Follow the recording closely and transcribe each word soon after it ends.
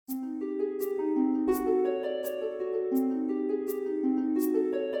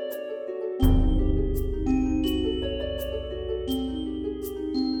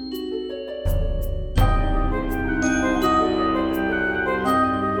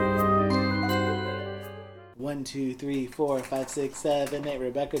1, 2, 3, 4, 5, 6, 7, 8.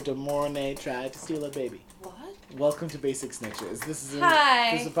 Rebecca De Mornay tried to steal a baby. What? Welcome to Basic Snitches. This is a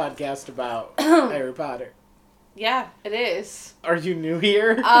podcast about Harry Potter. Yeah, it is. Are you new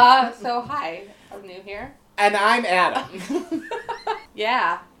here? So hi. I'm new here. And I'm Adam.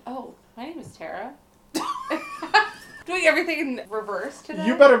 Yeah. Oh, my name is Tara. Doing everything in reverse today.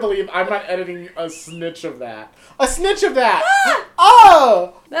 You better believe I'm not editing a snitch of that. A snitch of that!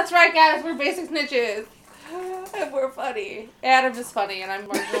 Oh! That's right, guys. We're Basic Snitches. And we're funny. Adam is funny, and I'm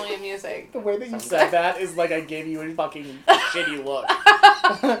marginally amusing. The way that you said that is like I gave you a fucking shitty look.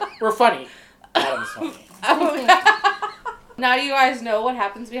 We're funny. Adam's funny. Now you guys know what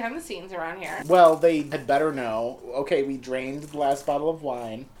happens behind the scenes around here. Well, they had better know. Okay, we drained the last bottle of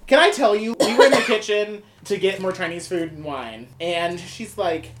wine. Can I tell you, we were in the kitchen to get more Chinese food and wine. And she's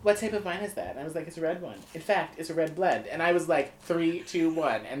like, what type of wine is that? And I was like, it's a red one. In fact, it's a red blend. And I was like, 3, 2,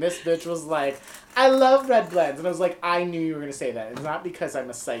 1. And this bitch was like, I love red blends. And I was like, I knew you were going to say that. It's not because I'm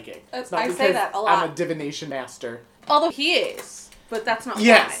a psychic. It's not I because say that a lot. I'm a divination master. Although he is. But that's not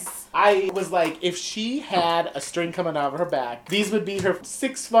Yes. why. I was like, if she had a string coming out of her back, these would be her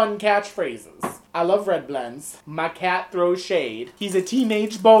 6 fun catchphrases. I love red blends. My cat throws shade. He's a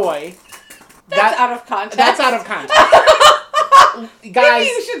teenage boy. That's out of context. That's out of context. Guys, maybe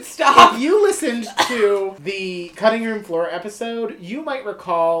you should stop. If you listened to the Cutting Room Floor episode, you might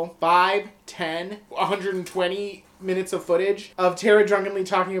recall 5, 10, 120 minutes of footage of Tara drunkenly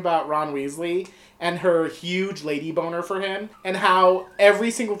talking about Ron Weasley and her huge lady boner for him, and how every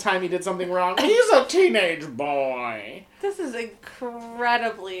single time he did something wrong, he's a teenage boy. This is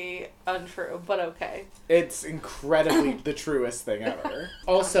incredibly untrue, but okay. It's incredibly the truest thing ever.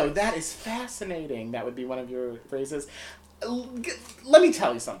 Also, that is fascinating. That would be one of your phrases. Let me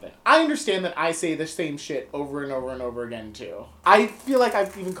tell you something. I understand that I say the same shit over and over and over again, too. I feel like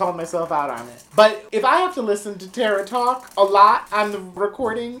I've even called myself out on it. But if I have to listen to Tara talk a lot on the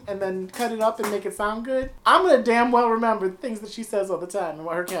recording and then cut it up and make it sound good, I'm gonna damn well remember the things that she says all the time and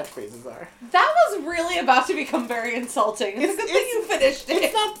what her catchphrases are. That was really about to become very insulting. It's a good thing you finished it.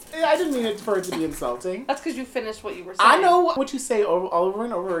 It's not, I didn't mean it for it to be insulting. That's because you finished what you were saying. I know what you say all over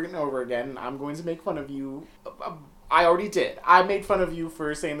and over and over again. I'm going to make fun of you. I already did. I made fun of you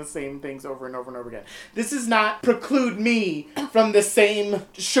for saying the same things over and over and over again. This does not preclude me from the same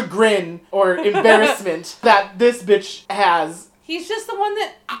chagrin or embarrassment that this bitch has. He's just the one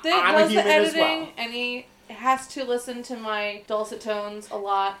that does the editing, and he has to listen to my dulcet tones a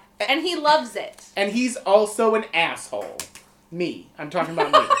lot, and he loves it. And he's also an asshole. Me. I'm talking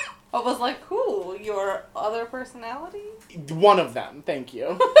about me. I was like, who? Your other personality? One of them. Thank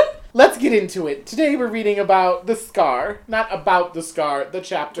you. Let's get into it. Today we're reading about The Scar. Not about The Scar, the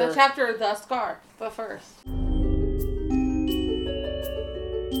chapter. The chapter, The Scar. But first.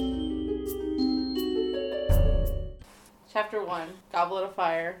 Chapter 1, Goblet of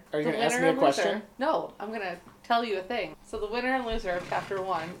Fire. Are you going to ask me a question? No, I'm going to tell you a thing. So the winner and loser of Chapter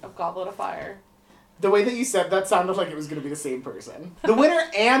 1 of Goblet of Fire. The way that you said that sounded like it was going to be the same person. The winner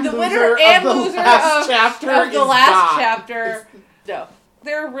and the loser winner and of the loser last of chapter of the is last God. chapter. No.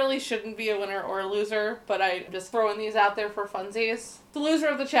 There really shouldn't be a winner or a loser, but I'm just throwing these out there for funsies. The loser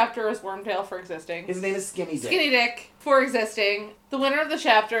of the chapter is Wormtail for existing. His name is Skinny Dick. Skinny Dick for existing. The winner of the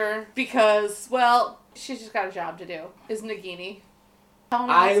chapter, because, well, she's just got a job to do, is Nagini.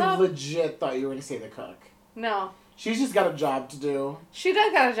 I legit thought you were going to say the cook. No. She's just got a job to do. She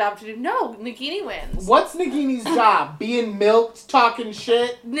does got a job to do. No, Nagini wins. What's Nagini's job? Being milked, talking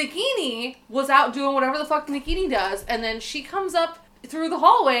shit? Nagini was out doing whatever the fuck Nagini does, and then she comes up through the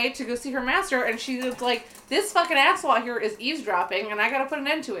hallway to go see her master, and she's like, this fucking asshole out here is eavesdropping, and I gotta put an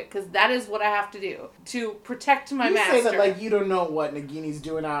end to it, because that is what I have to do to protect my master. You say that like you don't know what Nagini's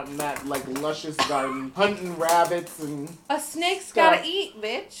doing out in that like luscious garden, hunting rabbits and a snake's stuff. gotta eat,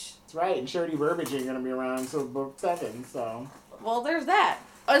 bitch. That's right, and Charity Burbage ain't gonna be around until book 7, so. Well, there's that.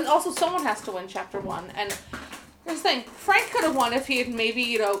 And also, someone has to win chapter 1, and here's the thing, Frank could have won if he had maybe,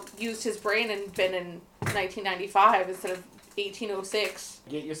 used his brain and been in 1995 instead of 1806.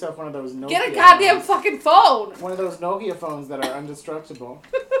 Get yourself one of those Nokia Get a goddamn phones. fucking phone! One of those Nokia phones that are indestructible.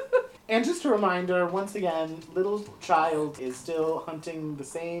 And just a reminder, once again, little child is still hunting the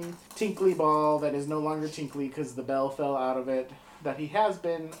same tinkly ball that is no longer tinkly because the bell fell out of it, that he has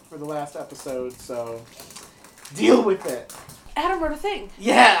been for the last episode, so deal with it. Adam wrote a thing.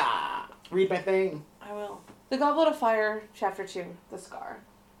 Yeah! Read my thing. I will. The Goblet of Fire, Chapter 2, The Scar.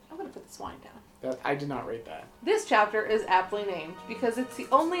 I'm gonna put this wine down. I did not rate that. This chapter is aptly named because it's the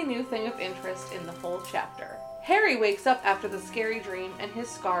only new thing of interest in the whole chapter. Harry wakes up after the scary dream and his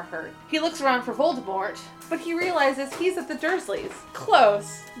scar hurt. He looks around for Voldemort, but he realizes he's at the Dursleys.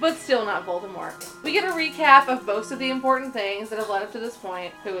 Close, but still not Voldemort. We get a recap of most of the important things that have led up to this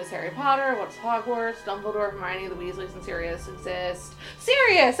point. Who is Harry Potter? What's Hogwarts? Dumbledore, Hermione, the Weasleys, and Sirius exist.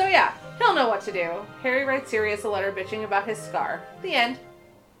 Sirius! Oh yeah, he'll know what to do. Harry writes Sirius a letter bitching about his scar. The end.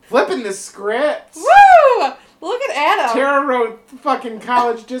 Flipping the script! Woo! Look at Adam. Tara wrote fucking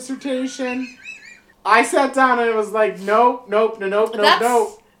college dissertation. I sat down and it was like, nope.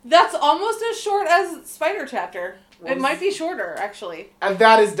 That's almost as short as Spider Chapter. It might be shorter, actually. And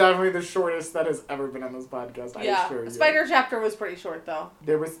that is definitely the shortest that has ever been on this podcast, I assure you. Spider Chapter was pretty short, though.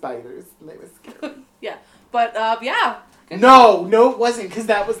 There were spiders, and they were scary. Yeah. But, yeah. No, it wasn't, because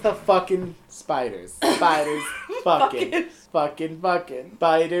that was the fucking spiders. Spiders, fucking. Spiders,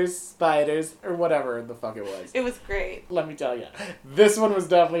 or whatever the fuck it was. It was great. Let me tell you. This one was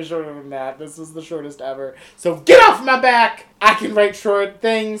definitely shorter than that. This was the shortest ever. So get off my back! I can write short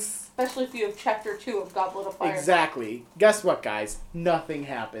things. Especially if you have Chapter 2 of Goblet of Fire. Exactly. Guess what, guys? Nothing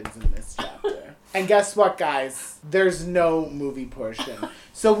happens in this chapter. And guess what, guys? There's no movie portion.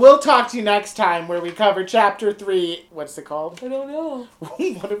 So we'll talk to you next time where we cover Chapter 3. What's it called? I don't know.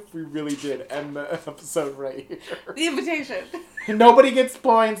 What if we really did end the episode right here? The Invitation. Nobody gets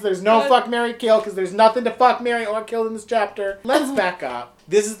points. There's no fuck, marry, kill, because there's nothing to fuck, marry, or kill in this chapter. Let's back up.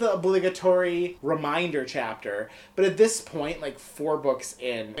 This is the obligatory reminder chapter, but at this point, like 4 books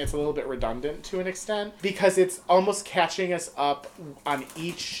in, it's a little bit redundant to an extent, because it's almost catching us up on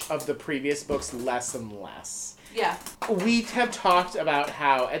each of the previous books less and less. Yeah. We have talked about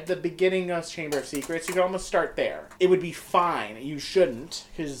how at the beginning of Chamber of Secrets, you could almost start there. It would be fine. You shouldn't,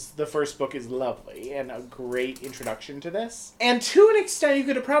 because the first book is lovely and a great introduction to this. And to an extent, you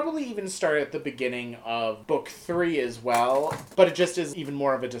could probably even start at the beginning of book 3 as well, but it just is even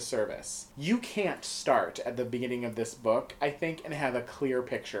more of a disservice. You can't start at the beginning of this book, I think, and have a clear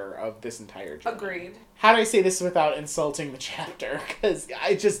picture of this entire journey. Agreed. How do I say this without insulting the chapter? Because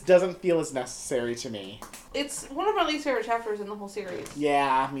it just doesn't feel as necessary to me. It's one of my least favorite chapters in the whole series.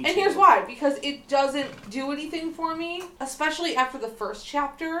 Yeah, me too. And here's why. Because it doesn't do anything for me, especially after the first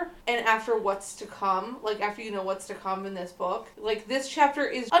chapter and after what's to come. Like, after you know what's to come in this book. Like, this chapter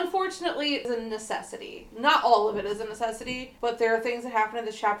is, unfortunately, a necessity. Not all of it is a necessity, but there are things that happen in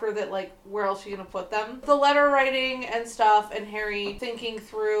this chapter that, like, where else are you going to put them? The letter writing and stuff, and Harry thinking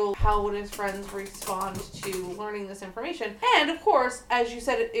through how would his friends respond to learning this information. And, of course, as you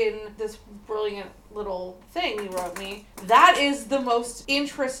said in this brilliant little thing you wrote me, that is the most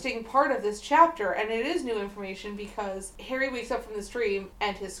interesting part of this chapter, and it is new information because Harry wakes up from this dream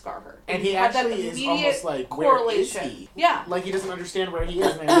and his scar hurt. And he actually is almost like, correlation. Where is he? Yeah. Like he doesn't understand where he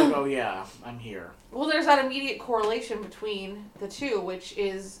is, and he's like, oh yeah, I'm here. Well, there's that immediate correlation between the two, which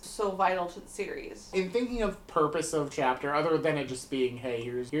is so vital to the series. In thinking of purpose of chapter, other than it just being, hey,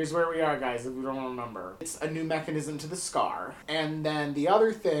 here's where we are, guys, if we don't remember. It's a new mechanism to the scar. And then the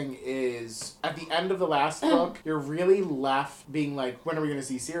other thing is, at the end of the last book, you're really left being like, when are we going to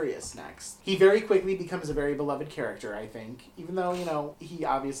see Sirius next? He very quickly becomes a very beloved character, I think. Even though, you know, he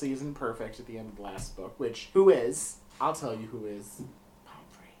obviously isn't perfect at the end of the last book, which, who is? I'll tell you who is.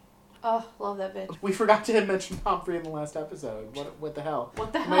 Oh, love that bitch. We forgot to mention Pomfrey in the last episode. What the hell?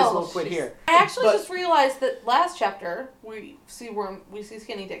 What the hell? Might as well quit here. I actually just realized that last chapter, we see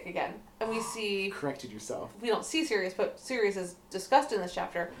Skinny Dick again. And we see... Corrected yourself. We don't see Sirius, but Sirius is discussed in this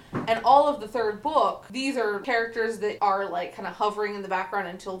chapter. And all of the third book, these are characters that are, like, kind of hovering in the background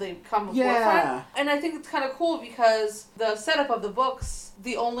until they come forefront. And I think it's kind of cool because the setup of the books,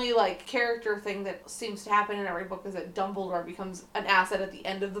 the only, like, character thing that seems to happen in every book is that Dumbledore becomes an asset at the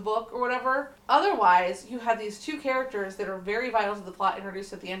end of the book or whatever. Otherwise, you have these two characters that are very vital to the plot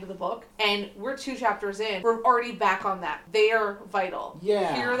introduced at the end of the book. And we're 2 chapters in. We're already back on that. They are vital.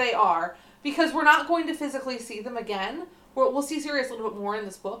 Yeah. Here they are. Because we're not going to physically see them again. We'll see Sirius a little bit more in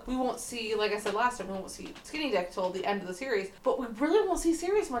this book. We won't see, like I said last time, we won't see Skinny Dick till the end of the series. But we really won't see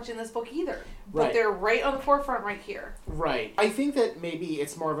Sirius much in this book either. Right. But they're right on the forefront right here. Right. I think that maybe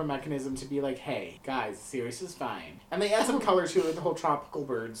it's more of a mechanism to be like, hey, guys, Sirius is fine. And they add some color to it, the whole tropical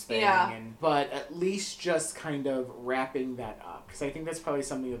birds thing. Yeah. But at least just kind of wrapping that up. Because I think that's probably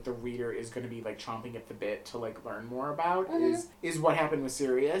something that the reader is going to be, like, chomping at the bit to, like, learn more about, is what happened with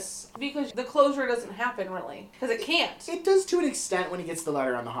Sirius. Because the closure doesn't happen, really. Because it can't. It it does to an extent when he gets the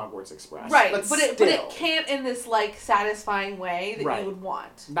letter on the Hogwarts Express. Right, but it can't in this, like, satisfying way that you would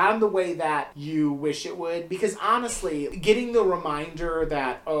want. Not in the way that you wish it would. Because honestly, getting the reminder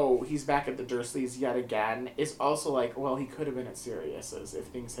that, oh, he's back at the Dursleys yet again is also like, well, he could have been at Sirius's if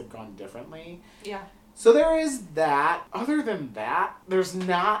things had gone differently. Yeah. So there is that. Other than that, there's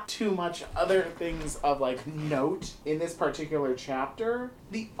not too much other things of, like, note in this particular chapter.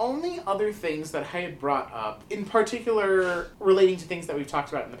 The only other things that I had brought up, in particular relating to things that we've talked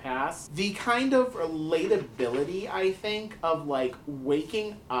about in the past, the kind of relatability, I think, of, like,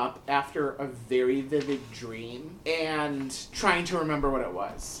 waking up after a very vivid dream and trying to remember what it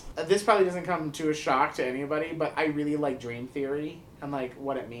was. This probably doesn't come to a shock to anybody, but I really like dream theory and, like,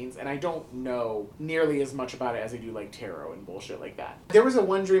 what it means, and I don't know nearly as much about it as I do, like, tarot and bullshit like that. There was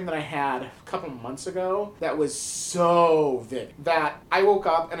one dream that I had a couple months ago that was so vivid that I woke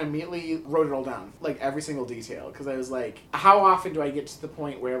up and immediately wrote it all down, like, every single detail, because I was like, how often do I get to the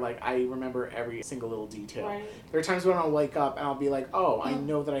point where, like, I remember every single little detail? Right. There are times when I'll wake up and I'll be like, oh, I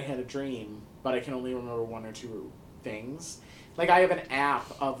know that I had a dream, but I can only remember one or two things. Like, I have an app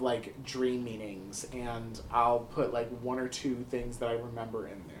of, like, dream meanings, and I'll put, like, one or two things that I remember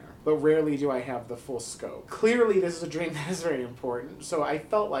in there. But rarely do I have the full scope. Clearly, this is a dream that is very important, so I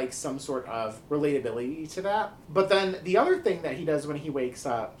felt like some sort of relatability to that. But then the other thing that he does when he wakes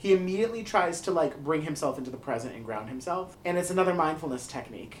up, he immediately tries to, like, bring himself into the present and ground himself. And it's another mindfulness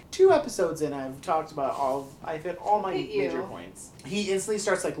technique. 2 episodes in, I've talked about I've hit all my major points. He instantly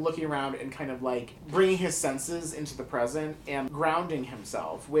starts, like, looking around and kind of, like, bringing his senses into the present and grounding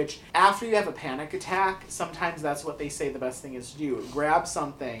himself, which after you have a panic attack, sometimes that's what they say the best thing is to do. Grab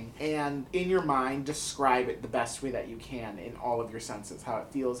something and in your mind describe it the best way that you can in all of your senses. How it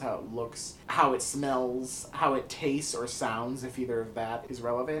feels, how it looks, how it smells, how it tastes or sounds, if either of that is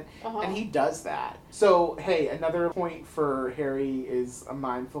relevant. And he does that. So, hey, another point for Harry is a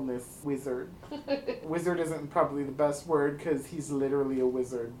mindfulness wizard. Wizard isn't probably the best word because he's literally a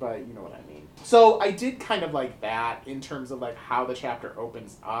wizard, but you know what I mean. So I did kind of like that in terms of, like, how the chapter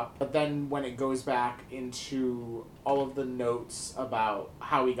opens up. But then when it goes back into all of the notes about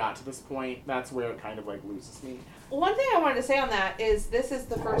how we got to this point, that's where it kind of, like, loses me. One thing I wanted to say on that is this is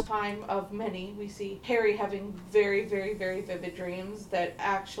the first time of many we see Harry having very, very, very vivid dreams that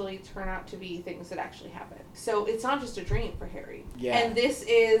actually turn out to be things that actually happen. So it's not just a dream for Harry. Yeah. And this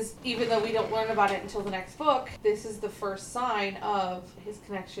is, even though we don't learn about it until the next book, this is the first sign of his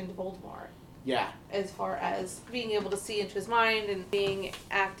connection to Voldemort. Yeah. As far as being able to see into his mind and being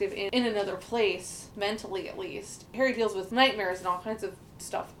active in another place, mentally at least. Harry deals with nightmares and all kinds of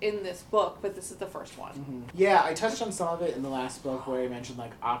stuff in this book, but this is the first one. Mm-hmm. Yeah, I touched on some of it in the last book where I mentioned,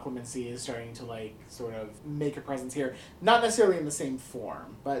 like, occlumency is starting to, like, sort of make a presence here. Not necessarily in the same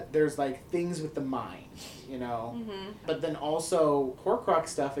form, but there's, like, things with the mind, you know? Mm-hmm. But then also Horcrux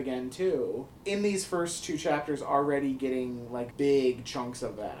stuff again, too. In these first 2 chapters, already getting, like, big chunks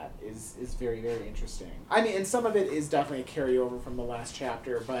of that is very, very interesting. I mean, and some of it is definitely a carryover from the last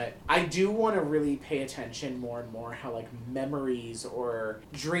chapter, but I do want to really pay attention more and more how, like, memories or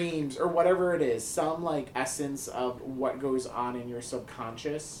dreams or whatever it is, some, like, essence of what goes on in your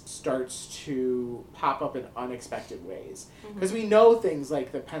subconscious starts to pop up in unexpected ways. Because we know things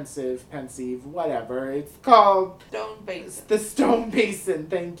like the pensive, whatever it's called. Stone Basin. The Stone Basin,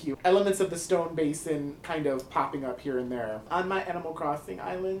 thank you. Elements of the Stone Basin kind of popping up here and there. On my Animal Crossing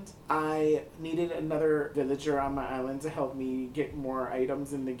island, I needed another villager on my island to help me get more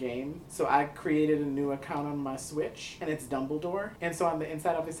items in the game. So I created a new account on my Switch, and it's Dumbledore. And so on the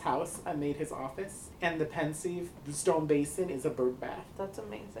inside of his house, I made his office. And the Stone Basin is a bird bath. That's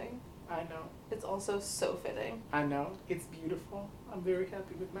amazing. I know. It's also so fitting. I know. It's beautiful. I'm very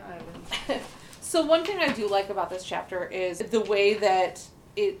happy with my island. So one thing I do like about this chapter is the way that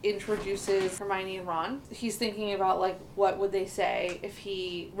it introduces Hermione and Ron. He's thinking about, like, what would they say if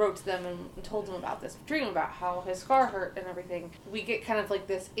he wrote to them and told them about this dream, about how his scar hurt and everything. We get kind of like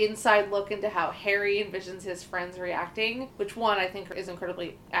this inside look into how Harry envisions his friends reacting, which one I think is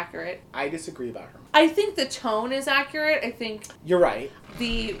incredibly accurate. I disagree about her. I think the tone is accurate. I think you're right.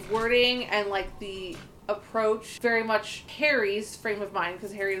 The wording and, like, the approach very much Harry's frame of mind,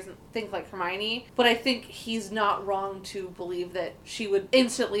 because Harry doesn't think like Hermione, but I think he's not wrong to believe that she would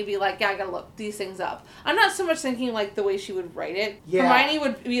instantly be like, yeah, I gotta look these things up. I'm not so much thinking like the way she would write it. Yeah. Hermione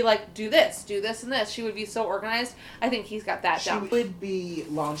would be like, do this, and this. She would be so organized. I think he's got that down. She would be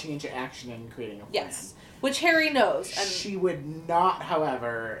launching into action and creating a plan. Yes. which Harry knows. And she would not,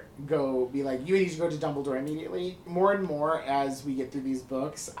 however, be like, you need to go to Dumbledore immediately. More and more as we get through these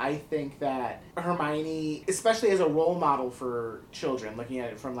books, I think that Hermione, especially as a role model for children, looking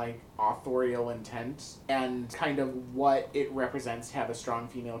at it from like authorial intent and kind of what it represents to have a strong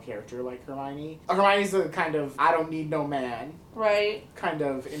female character like Hermione. Hermione's the kind of, I don't need no man, right, kind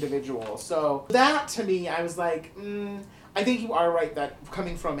of individual. So that, to me, I was like, I think you are right that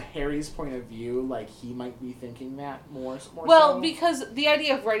coming from Harry's point of view, like, he might be thinking that more well, so. Because the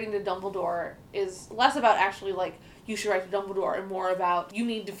idea of writing to Dumbledore is less about actually, like, you should write to Dumbledore, and more about you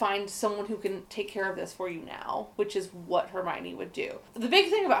need to find someone who can take care of this for you now, which is what Hermione would do. The big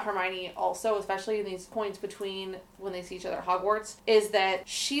thing about Hermione also, especially in these points between when they see each other at Hogwarts, is that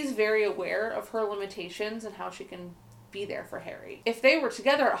she's very aware of her limitations and how she can be there for Harry. If they were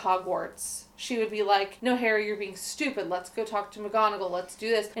together at Hogwarts, she would be like, no, Harry, you're being stupid. Let's go talk to McGonagall. Let's do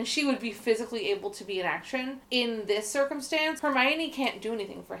this. And she would be physically able to be in action. In this circumstance, Hermione can't do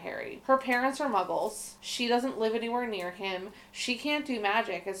anything for Harry. Her parents are muggles. She doesn't live anywhere near him. She can't do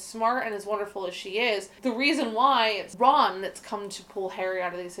magic. As smart and as wonderful as she is, the reason why it's Ron that's come to pull Harry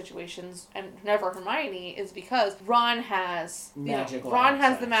out of these situations and never Hermione is because Ron has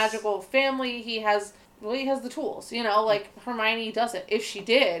has the magical family. He has the tools, like Hermione doesn't. If she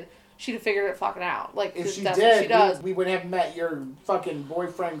did, she'd have figured it fucking out. Like, if she that's did, what she does. We would have met your fucking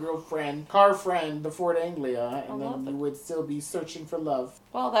boyfriend, girlfriend, car friend, the Ford Anglia, and then you would still be searching for love.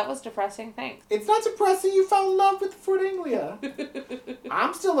 Well, that was depressing, thanks. It's not depressing, you found love with the Ford Anglia.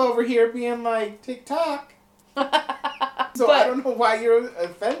 I'm still over here being like, TikTok. So I don't know why you're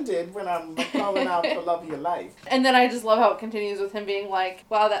offended when I'm calling out the love of your life. And then I just love how it continues with him being like,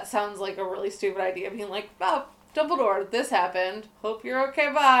 wow, that sounds like a really stupid idea. Being like, oh, Dumbledore, this happened. Hope you're okay,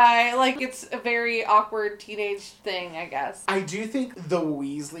 bye. Like, it's a very awkward teenage thing, I guess. I do think the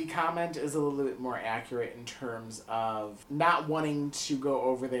Weasley comment is a little bit more accurate in terms of not wanting to go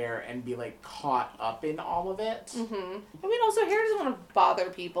over there and be, like, caught up in all of it. Mm-hmm. I mean, also, Harry doesn't want to bother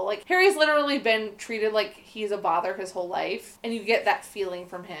people. Like, Harry's literally been treated like he's a bother his whole life. And you get that feeling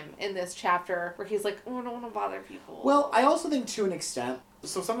from him in this chapter where he's like, oh, I don't want to bother people. Well, I also think, to an extent,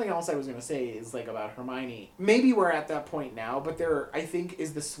 so something else I was going to say is, like, about Hermione. Maybe we're at that point now, but there, I think,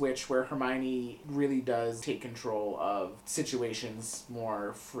 is the switch where Hermione really does take control of situations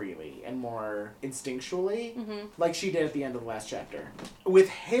more freely and more instinctually, like she did at the end of the last chapter. With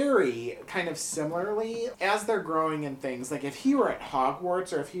Harry, kind of similarly, as they're growing in things, like, if he were at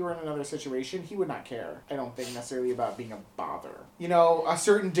Hogwarts or if he were in another situation, he would not care, I don't think, necessarily about being a bother. A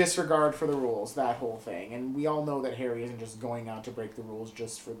certain disregard for the rules, that whole thing. And we all know that Harry isn't just going out to break the rules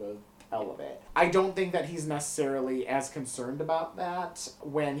just for the hell of it. I don't think that he's necessarily as concerned about that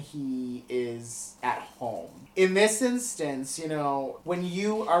when he is at home. In this instance, when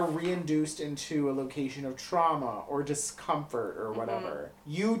you are reinduced into a location of trauma or discomfort or whatever,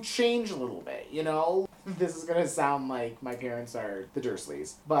 you change a little bit, This is gonna sound like my parents are the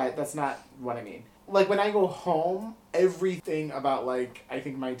Dursleys, but that's not what I mean. Like, when I go home, everything about, like, I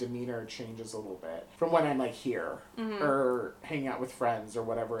think my demeanor changes a little bit from when I'm, like, here or hanging out with friends or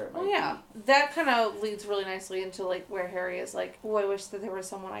whatever it might be. That kind of leads really nicely into, like, where Harry is like, oh, I wish that there was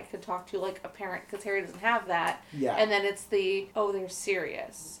someone I could talk to, like a parent, because Harry doesn't have that. Yeah. And then it's they're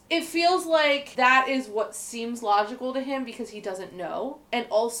serious. It feels like that is what seems logical to him because he doesn't know. And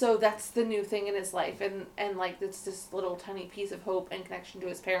also that's the new thing in his life. And like, it's this little tiny piece of hope and connection to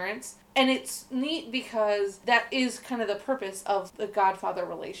his parents. And it's neat because that is kind of the purpose of the Godfather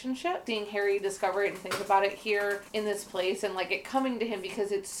relationship. Seeing Harry discover it and think about it here in this place and like it coming to him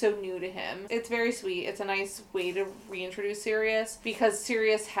because it's so new to him. It's very sweet. It's a nice way to reintroduce Sirius because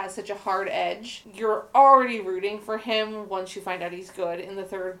Sirius has such a hard edge. You're already rooting for him once you find out he's good in the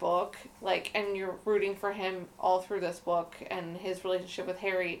third book. And you're rooting for him all through this book and his relationship with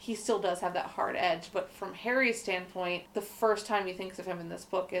Harry. He still does have that hard edge. But from Harry's standpoint, the first time he thinks of him in this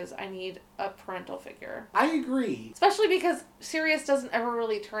book is, I need a parental figure. I agree. Especially because Sirius doesn't ever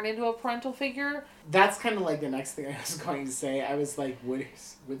really turn into a parental figure. That's kind of like the next thing I was going to say. I was like, would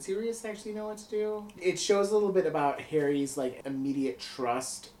Sirius actually know what to do? It shows a little bit about Harry's like immediate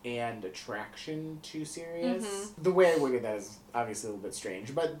trust and attraction to Sirius. Mm-hmm. The way I worded that is obviously a little bit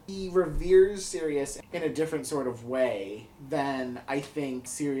strange, but he reveres Sirius in a different sort of way than I think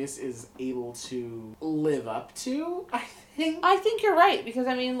Sirius is able to live up to, I think you're right, because,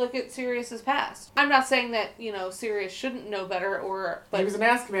 I mean, look at Sirius's past. I'm not saying that, Sirius shouldn't know better, but... He was an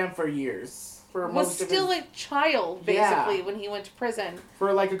Azkaban for years. for was most of still his... a child, basically, when he went to prison.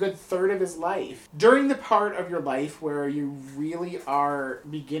 For like a good third of his life. During the part of your life where you really are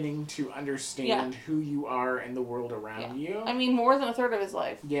beginning to understand who you are and the world around you. I mean, more than a third of his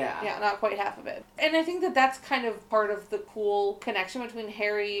life. Yeah. Yeah, not quite half of it. And I think that that's kind of part of the cool connection between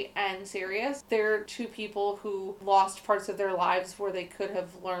Harry and Sirius. They're two people who lost parts of their lives where they could have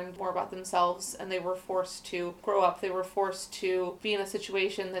learned more about themselves, and they were forced to grow up. They were forced to be in a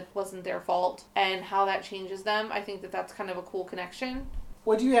situation that wasn't their fault, and how that changes them. I think that that's kind of a cool connection.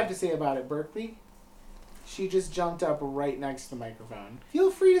 What do you have to say about it, Berkeley? She just jumped up right next to the microphone.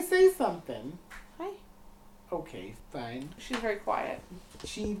 Feel free to say something. Hi. Okay, fine. She's very quiet.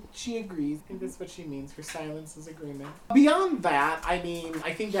 She agrees. I think that's what she means. Her silence is agreement. Beyond that, I mean,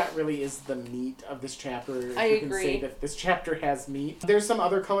 I think that really is the meat of this chapter. I agree. Can say that this chapter has meat. There's some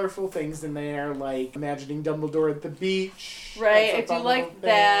other colorful things in there, like imagining Dumbledore at the beach. Right, I do like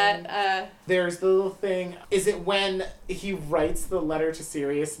that. There's the little thing. Is it when he writes the letter to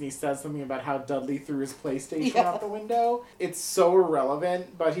Sirius and he says something about how Dudley threw his PlayStation out the window? It's so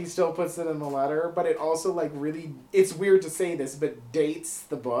irrelevant, but he still puts it in the letter. But it also, like, really... It's weird to say this, but dates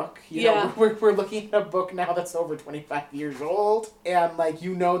the book. You know, we're looking at a book now that's over 25 years old. And, like,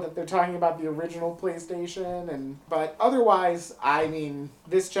 you know that they're talking about the original PlayStation. But otherwise, I mean,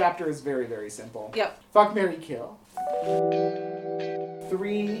 this chapter is very, very simple. Yep. Fuck, marry, kill.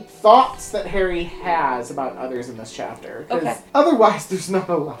 3 thoughts that Harry has about others in this chapter. Okay. Otherwise, there's not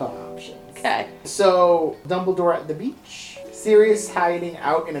a lot of options. Okay. So, Dumbledore at the beach, Sirius hiding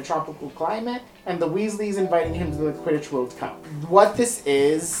out in a tropical climate, and the Weasleys inviting him to the Quidditch World Cup. What this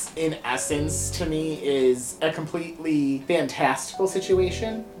is, in essence, to me, is a completely fantastical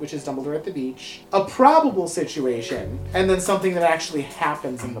situation, which is Dumbledore at the beach, a probable situation, and then something that actually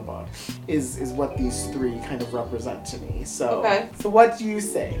happens in the book is what these 3 kind of represent to me. So, So what do you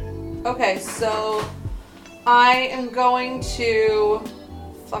say? Okay, so I am going to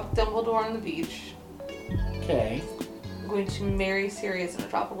fuck Dumbledore on the beach. Okay. I'm going to marry Sirius in a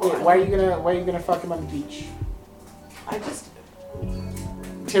tropical island. Why are you gonna fuck him on the beach? I just...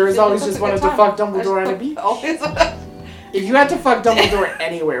 Tara's always just wanted to fuck Dumbledore on a beach. Always. If you had to fuck Dumbledore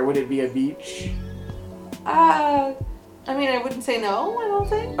anywhere, would it be a beach? I mean, I wouldn't say no, I don't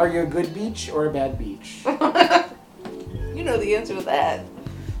think. Are you a good beach or a bad beach? You know the answer to that.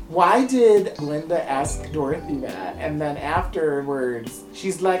 Why did Glinda ask Dorothy that? And then afterwards,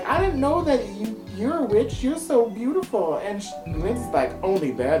 she's like, I didn't know that you're a witch. You're so beautiful. And Glinda's like,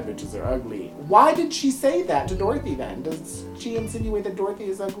 only bad bitches are ugly. Why did she say that to Dorothy then? Does she insinuate that Dorothy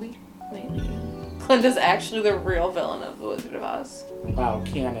is ugly? Maybe. Glinda's actually the real villain of The Wizard of Oz. Wow,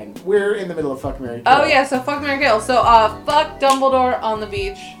 canon. We're in the middle of Fuck, Marry, Kill. Oh yeah, so fuck, marry, kill. So fuck Dumbledore on the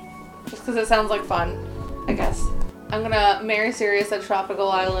beach. Just because it sounds like fun, I guess. I'm gonna marry Sirius at Tropical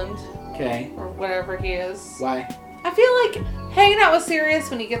Island. Okay. Or wherever he is. Why? I feel like hanging out with Sirius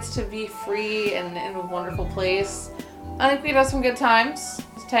when he gets to be free and in a wonderful place. I think we'd have some good times.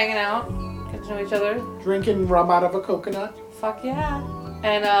 Just hanging out, getting to know each other. Drinking rum out of a coconut? Fuck yeah.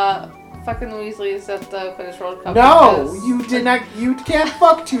 And fucking the Weasleys at the Quidditch World Cup. No, you did not. You can't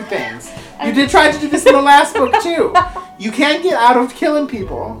fuck 2 things. You did try to do this in the last book too. You can't get out of killing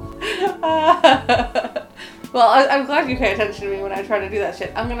people. Well, I'm glad you pay attention to me when I try to do that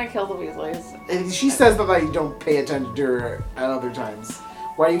shit. I'm gonna kill the Weasleys. And she says that like you don't pay attention to her at other times.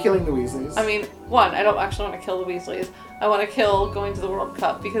 Why are you killing the Weasleys? I mean, 1, I don't actually want to kill the Weasleys. I want to kill going to the World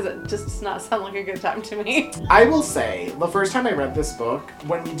Cup because it just does not sound like a good time to me. I will say, the first time I read this book,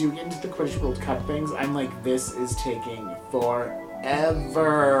 when we do get into the Quidditch World Cup things, I'm like, this is taking forever.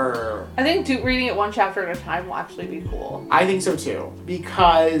 I think reading it 1 chapter at a time will actually be cool. I think so too.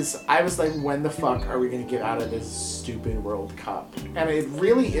 Because I was like, when the fuck are we going to get out of this stupid World Cup? And it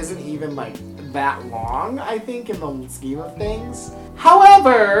really isn't even like that long, I think, in the scheme of things.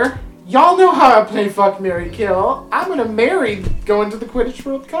 However, y'all know how I play Fuck, Marry, Kill. I'm going to marry going to the Quidditch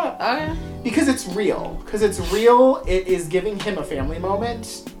World Cup. Okay. Because it's real. Because it's real, it is giving him a family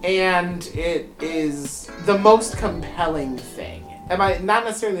moment, and it is the most compelling thing. Not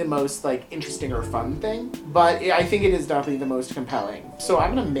necessarily the most, like, interesting or fun thing, but I think it is definitely the most compelling. So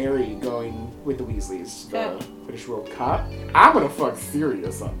I'm gonna marry going with the Weasleys to the Quidditch World Cup. I'm gonna fuck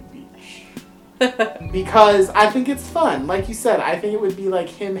Sirius on the beach. Because I think it's fun. Like you said, I think it would be like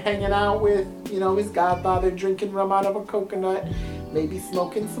him hanging out with, his godfather, drinking rum out of a coconut, maybe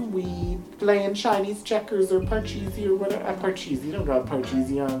smoking some weed, playing Chinese checkers or Parcheesi or whatever. Parcheesi, you don't got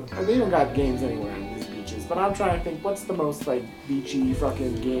Parcheesi on. They don't got games anywhere on these beaches. But I'm trying to think, what's the most, like, beachy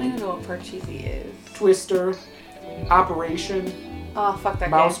fucking game? I don't know what Parcheesi is. Twister, Operation, Oh, fuck that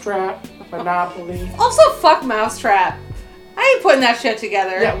Mousetrap, Monopoly. Also, fuck Mousetrap. I I ain't putting that shit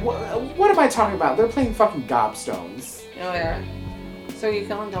together. Yeah, what am I talking about? They're playing fucking gobstones. Oh, yeah. So are you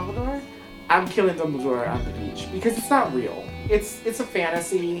killing Dumbledore? I'm killing Dumbledore on the beach because it's not real. It's a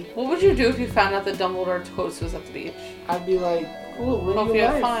fantasy. What would you do if you found out that Dumbledore Toast was at the beach? I'd be like, cool, live Hope your you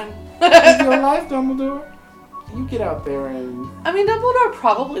life. have fun. Live your life, Dumbledore. You get out there and... I mean, Dumbledore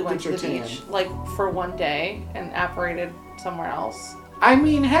probably went Get to your the tan. beach, like, for one day and apparated somewhere else. I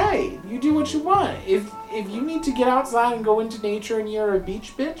mean, hey, you do what you want. If you need to get outside and go into nature and you're a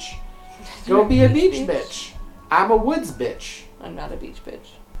beach bitch, go be a beach bitch. I'm a woods bitch. I'm not a beach bitch.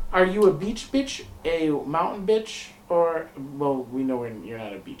 Are you a beach bitch, a mountain bitch, or... Well, we know you're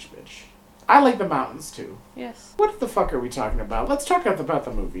not a beach bitch. I like the mountains, too. Yes. What the fuck are we talking about? Let's talk about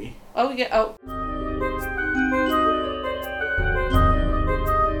the movie. Oh, yeah. Oh.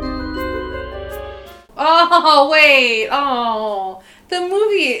 Oh, wait. Oh. The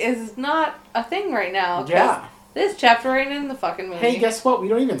movie is not a thing right now. 'Cause Yeah. this chapter ain't in the fucking movie. Hey, guess what? We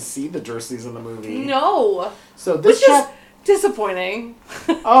don't even see the Dursleys in the movie. No. So this Which is disappointing.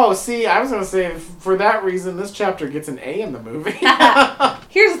 Oh, see, I was gonna say for that reason, this chapter gets an A in the movie.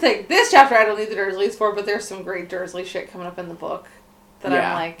 Here's the thing. This chapter I don't need the Dursleys for, but there's some great Dursley shit coming up in the book that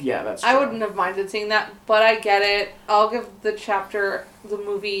I'm like, yeah, that's true. I wouldn't have minded seeing that, but I get it. I'll give the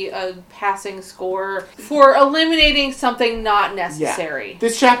movie, a passing score for eliminating something not necessary. Yeah.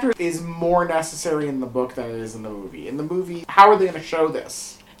 This chapter is more necessary in the book than it is in the movie. In the movie, how are they going to show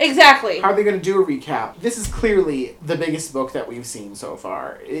this? Exactly. How are they going to do a recap? This is clearly the biggest book that we've seen so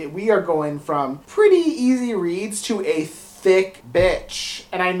far. We are going from pretty easy reads to a thick bitch.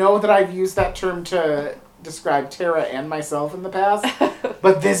 And I know that I've used that term to describe Tara and myself in the past,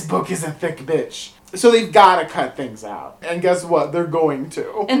 but this book is a thick bitch. So they've got to cut things out. And guess what? They're going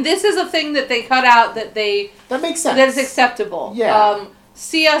to. And this is a thing that they cut out that makes sense. that is acceptable. Yeah.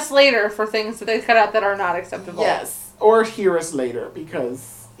 See us later for things that they cut out that are not acceptable. Yes. Or hear us later,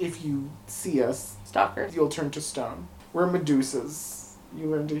 because if you see us, Stalkers. you'll turn to stone. We're Medusas. You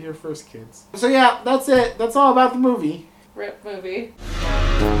learn to hear first, kids. So yeah, that's it. That's all about the movie. Rip movie.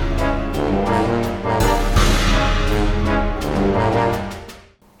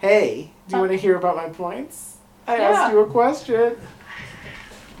 Hey, do you want to hear about my points? I Yeah. asked you a question.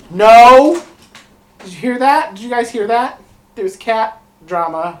 No! Did you hear that? Did you guys hear that? There's cat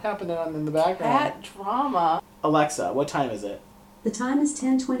drama happening in the background. Cat drama. Alexa, what time is it? The time is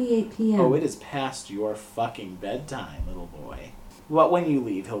 10:28 p.m. Oh, it is past your fucking bedtime, little boy. Well, when you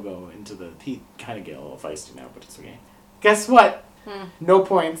leave, he'll go into the... He kind of get a little feisty now, but it's okay. Guess what? No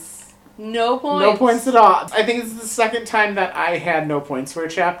points. No points. No points at all. I think this is the second time that I had no points for a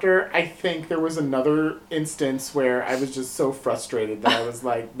chapter. I think there was another instance where I was just so frustrated that I was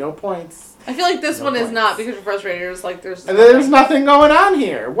like, no points. I feel like this No one is points. not because you're frustrated. It's like there's nothing going on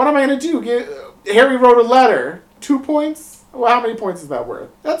here. What am I going to do? Harry wrote a letter. 2 points? Well, how many points is that worth?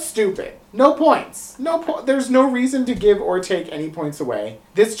 That's stupid. No points. There's no reason to give or take any points away.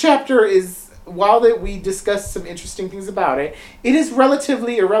 This chapter is... While that we discussed some interesting things about it, it is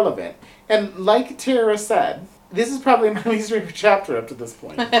relatively irrelevant. And like Tara said, this is probably my least favorite chapter up to this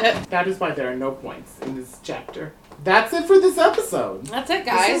point. That is why there are no points in this chapter. That's it for this episode. That's it,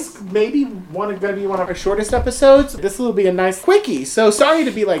 guys. This is maybe going to be one of our shortest episodes. This will be a nice quickie. So sorry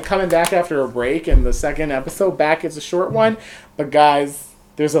to be like coming back after a break and the second episode back is a short one. But guys...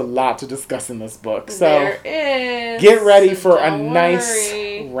 There's a lot to discuss in this book. So there is. Get ready for a Don't nice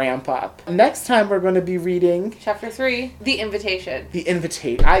worry. ramp up. Next time we're going to be reading Chapter 3, The Invitation. The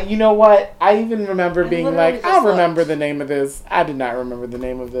Invitate. You know what? I even remember being literally like, just I'll remember looked. the name of this. I did not remember the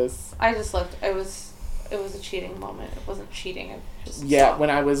name of this. I just looked. It was a cheating moment. It wasn't cheating. It just Yeah, when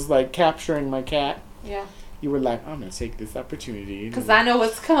I was like capturing my cat, Yeah. you were like, I'm going to take this opportunity. Because I know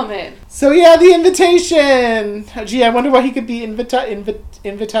what's coming. So yeah, The Invitation. Gee, I wonder what he could be invitated to.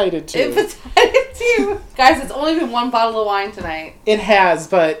 Invited to. Guys, it's only been one bottle of wine tonight. It has,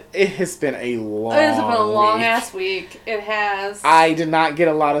 but it has been a long It has been a long week. ass week. It has. I did not get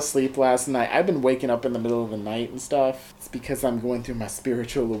a lot of sleep last night. I've been waking up in the middle of the night and stuff. It's because I'm going through my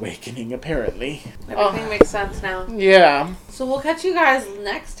spiritual awakening, apparently. Everything makes sense now. Yeah. So we'll catch you guys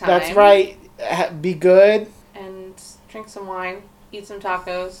next time. That's right. Be good. And drink some wine. Eat some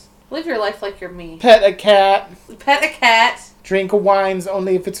tacos. Live your life like you're me. Pet a cat. Pet a cat. Drink wines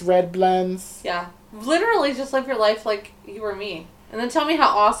only if it's red blends. Yeah. Literally just live your life like you were me. And then tell me how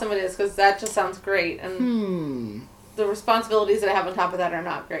awesome it is, because that just sounds great. And the responsibilities that I have on top of that are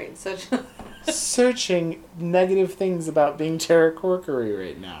not great. So Searching negative things about being Tara Corkery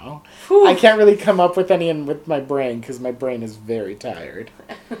right now. Whew. I can't really come up with any with my brain because my brain is very tired.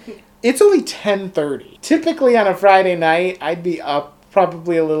 It's only 10:30. Typically on a Friday night, I'd be up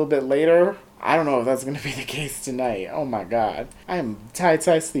probably a little bit later. I don't know if that's going to be the case tonight. Oh my god. I am tired,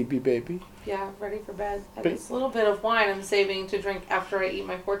 sleepy, baby. Yeah, ready for bed. But- This little bit of wine I'm saving to drink after I eat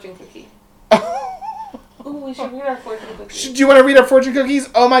my fortune cookie. Ooh, we should read our fortune cookie. Do you want to read our fortune cookies?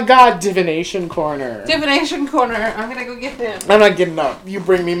 Oh my god, divination corner. Divination corner. I'm gonna go get them. I'm not getting up. You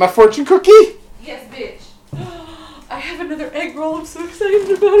bring me my fortune cookie? Yes, bitch. I have another egg roll. I'm so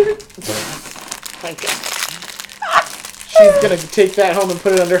excited about it. Thank God. She's gonna take that home and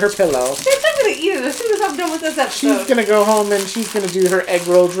put it under her pillow. Bitch, I'm gonna eat it as soon as I'm done with this episode. She's gonna go home and she's gonna do her egg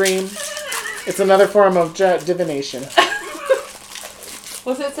roll dream. It's another form of divination.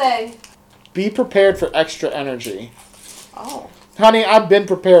 What's it say? Be prepared for extra energy. Oh. Honey, I've been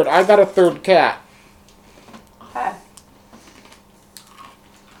prepared. I got a third cat.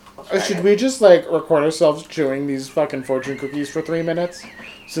 Okay. Should we just, like, record ourselves chewing these fucking fortune cookies for 3 minutes?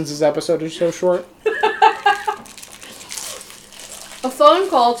 Since this episode is so short? A phone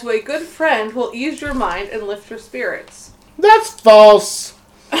call to a good friend will ease your mind and lift your spirits. That's false.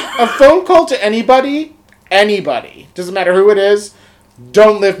 A phone call to anybody, doesn't matter who it is,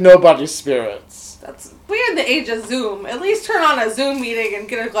 don't lift nobody's spirits. We're in the age of Zoom. At least turn on a Zoom meeting and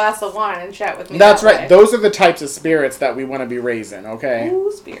get a glass of wine and chat with me. That's that right. way. Those are the types of spirits that we want to be raising, okay?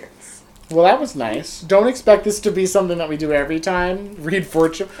 Ooh, spirits. Well, that was nice. Don't expect this to be something that we do every time. Read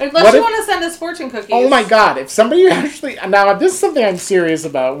fortune. Unless you want to send us fortune cookies. Oh my god, if somebody actually... Now, this is something I'm serious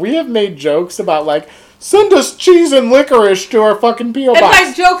about. We have made jokes about, like, send us cheese and licorice to our fucking P.O. And box.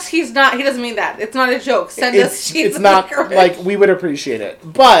 by jokes, he doesn't mean that. It's not a joke. Send us cheese It's and not, licorice. like, we would appreciate it.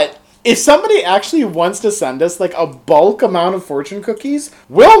 But... if somebody actually wants to send us, like, a bulk amount of fortune cookies,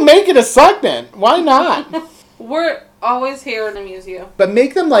 we'll make it a segment. Why not? We're always here to amuse you. But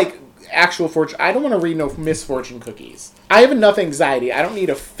make them, like, actual fortune. I don't want to read no misfortune cookies. I have enough anxiety. I don't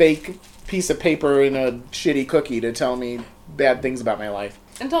need a fake piece of paper and a shitty cookie to tell me bad things about my life.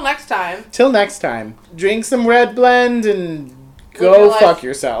 Until next time. Till next time. Drink some Red Blend and Live go your life. fuck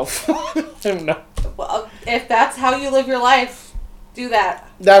yourself. I don't know. Well, if that's how you live your life, do that.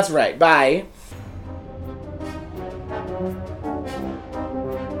 That's right. Bye.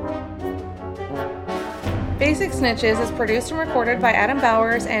 Basic Snitches is produced and recorded by Adam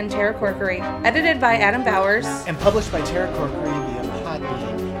Bowers and Tara Corkery. Edited by Adam Bowers. And published by Tara Corkery via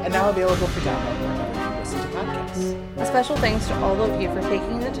Podbean. And now available for download wherever you listen to podcasts. A special thanks to all of you for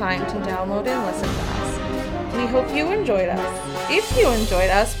taking the time to download and listen to us. We hope you enjoyed us. If you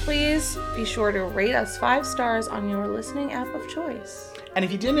enjoyed us, please be sure to rate us 5 stars on your listening app of choice. And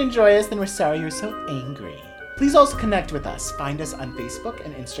if you didn't enjoy us, then we're sorry you're so angry. Please also connect with us. Find us on Facebook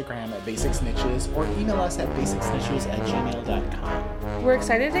and Instagram at Basic Snitches or email us at basicsnitches@gmail.com. We're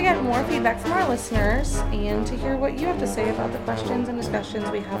excited to get more feedback from our listeners and to hear what you have to say about the questions and discussions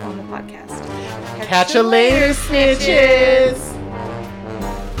we have on the podcast. Catch you later, snitches!